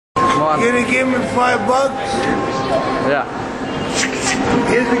on. You gonna give me $5? Yeah.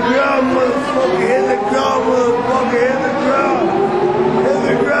 Hit the ground, motherfucker. Hit the ground, motherfucker. Hit the ground. Hit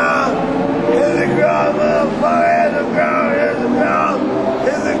the ground. Hit the ground, motherfucker. Hit the ground. Hit the ground.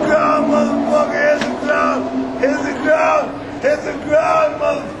 Hit the ground, motherfucker. Hit the ground. Hit the ground. Hit the ground,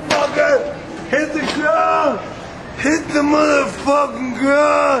 motherfucker. Hit the ground. Hit the motherfucking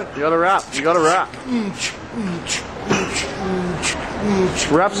ground. You gotta rap. You gotta rap.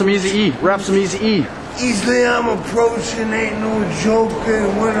 Rap some Easy-E. Rap some Easy-E. Easily I'm approaching, ain't no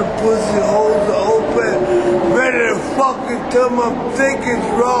joking. When the pussy holes are open, ready to fucking till my dick is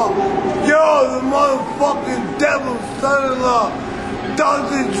raw. Yo, the motherfucking devil's son-in-law.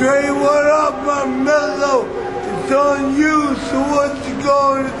 Dr. Dre, what up, my mellow? It's on you, so what you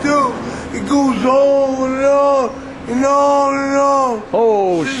gonna do? It goes on and on and on and on.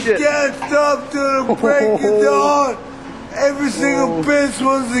 Oh, just shit. Gassed up till the break of dawn. Every single bitch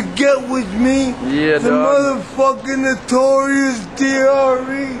wants to get with me. Yeah, the dog. motherfucking notorious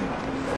DRE.